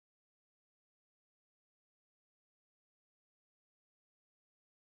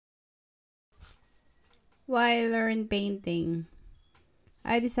Why learn painting?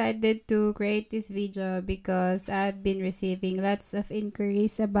 I decided to create this video because I've been receiving lots of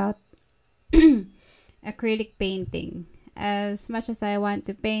inquiries about acrylic painting. As much as I want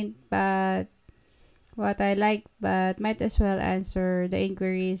to paint, but what I like, but might as well answer the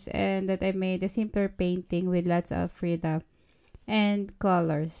inquiries and that I made a simpler painting with lots of freedom and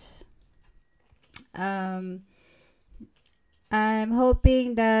colors. Um, I'm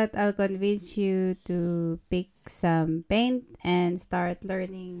hoping that I'll convince you to pick some paint and start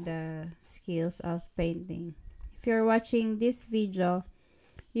learning the skills of painting. If you're watching this video,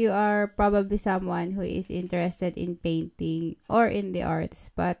 you are probably someone who is interested in painting or in the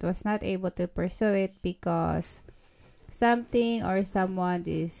arts but was not able to pursue it because something or someone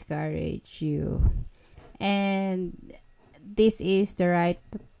discouraged you. And this is the right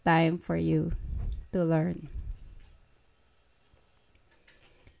time for you to learn.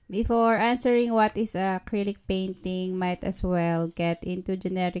 Before answering what is acrylic painting, might as well get into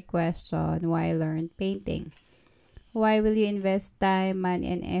generic question, why learn painting? Why will you invest time,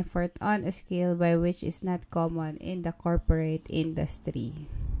 money, and effort on a skill by which is not common in the corporate industry?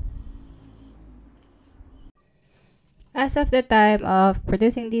 As of the time of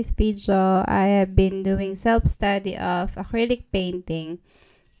producing this video, I have been doing self-study of acrylic painting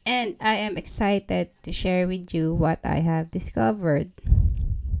and I am excited to share with you what I have discovered.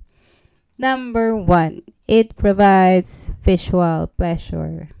 Number 1, it provides visual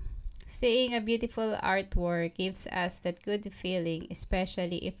pleasure. Seeing a beautiful artwork gives us that good feeling,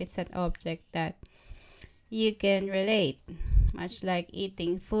 especially if it's an object that you can relate, much like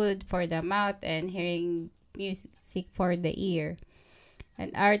eating food for the mouth and hearing music for the ear. An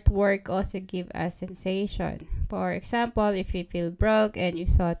artwork also gives us sensation. For example, if you feel broke and you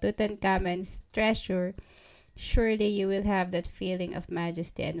saw Tutankhamun's treasure, surely you will have that feeling of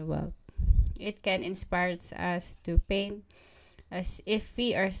majesty and wealth. It can inspire us to paint as if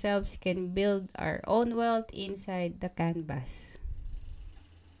we ourselves can build our own wealth inside the canvas.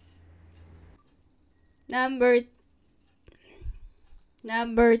 Number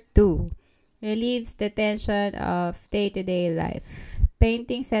 2, relieves the tension of day-to-day life.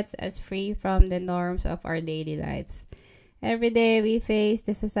 Painting sets us free from the norms of our daily lives. Every day we face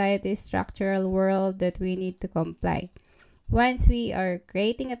the society's structural world that we need to comply. Once we are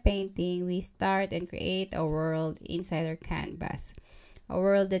creating a painting, we start and create a world inside our canvas. A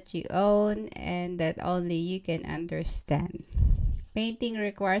world that you own and that only you can understand. Painting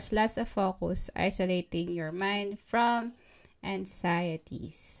requires lots of focus, isolating your mind from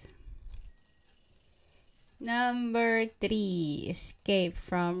anxieties. Number 3, escape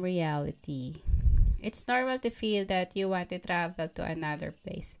from reality. It's normal to feel that you want to travel to another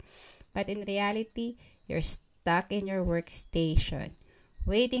place, but in reality, you're stuck in your workstation,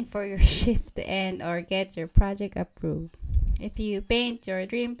 waiting for your shift to end or get your project approved. If you paint your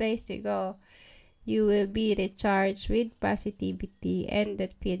dream place to go, you will be recharged with positivity and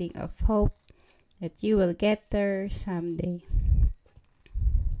that feeling of hope that you will get there someday.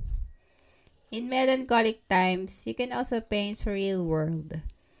 In melancholic times, you can also paint the real world.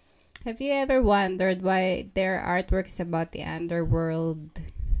 Have you ever wondered why there are artworks about the underworld,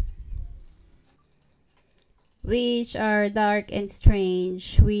 which are dark and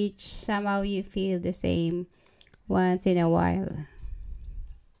strange, which somehow you feel the same once in a while?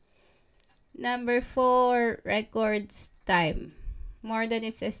 Number 4, records time. More than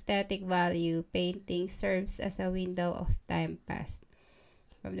its aesthetic value, painting serves as a window of time past.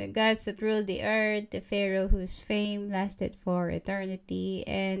 From the gods that ruled the earth, the Pharaoh whose fame lasted for eternity,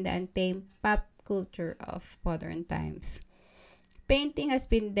 and the untamed pop culture of modern times. Painting has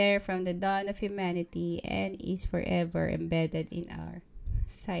been there from the dawn of humanity and is forever embedded in our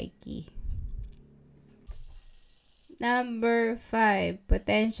psyche. Number 5,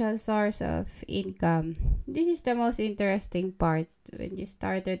 potential source of income. This is the most interesting part when you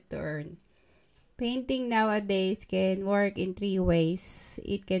started to earn. Painting nowadays can work in 3 ways.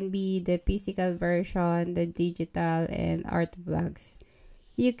 It can be the physical version, the digital, and art vlogs.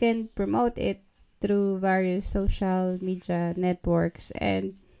 You can promote it through various social media networks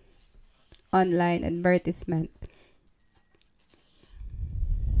and online advertisement.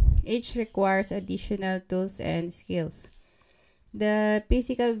 Each requires additional tools and skills. The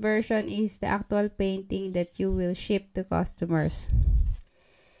physical version is the actual painting that you will ship to customers.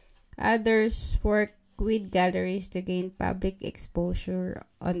 Others work with galleries to gain public exposure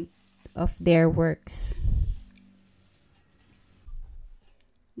of their works.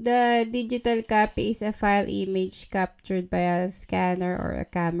 The digital copy is a file image captured by a scanner or a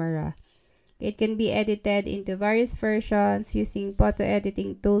camera. It can be edited into various versions using photo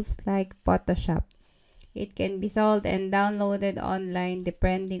editing tools like Photoshop. It can be sold and downloaded online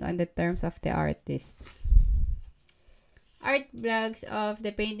depending on the terms of the artist. Art blogs of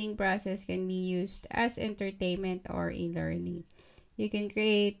the painting process can be used as entertainment or e-learning. You can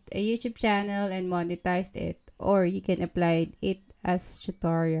create a YouTube channel and monetize it, or you can apply it as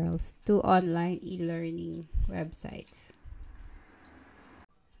tutorials to online e-learning websites.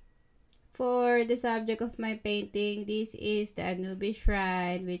 For the subject of my painting, this is the Anubis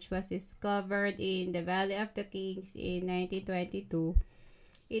Shrine, which was discovered in the Valley of the Kings in 1922.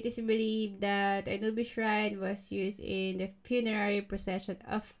 It is believed that Anubis Shrine was used in the funerary procession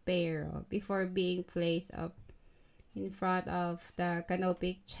of Pharaoh before being placed up in front of the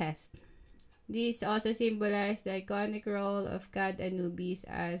canopic chest. This also symbolizes the iconic role of god Anubis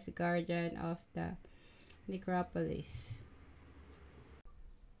as guardian of the necropolis.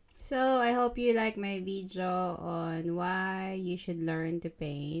 So, I hope you like my video on why you should learn to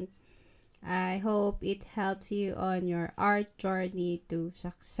paint. I hope it helps you on your art journey to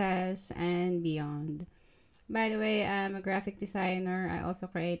success and beyond. By the way, I'm a graphic designer. I also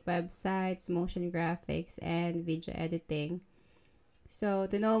create websites, motion graphics, and video editing. So,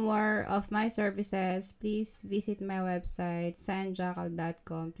 to know more of my services, please visit my website,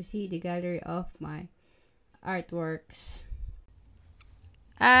 sanjackal.com, to see the gallery of my artworks.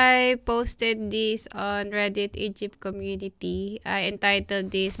 I posted this on Reddit Egypt community. I entitled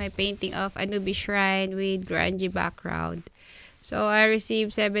this my painting of Anubis Shrine with grungy background. So I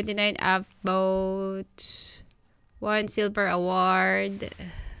received 79 upvotes, 1 silver award,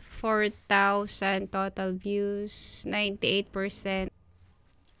 4,000 total views, 98%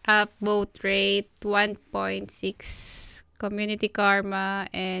 upvote rate, 1.6 community karma,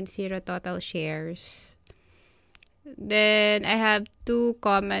 and 0 total shares. Then I have 2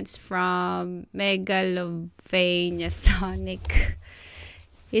 comments from Megalovania Sonic.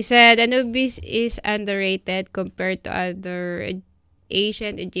 He said Anubis is underrated compared to other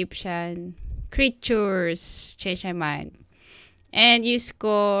ancient Egyptian creatures. Change my mind. And you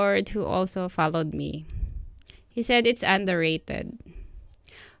scored, who also followed me. He said it's underrated.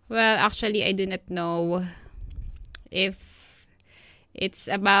 Well, actually, I do not know if it's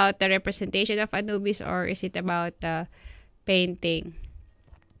about the representation of Anubis or is it about the painting.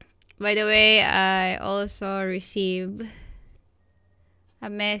 By the way, I also received a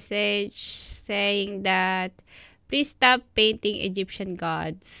message saying that please stop painting Egyptian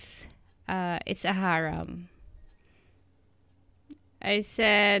gods. It's a haram. I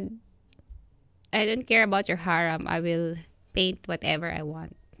said, I don't care about your haram. I will paint whatever I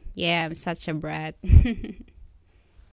want. Yeah, I'm such a brat.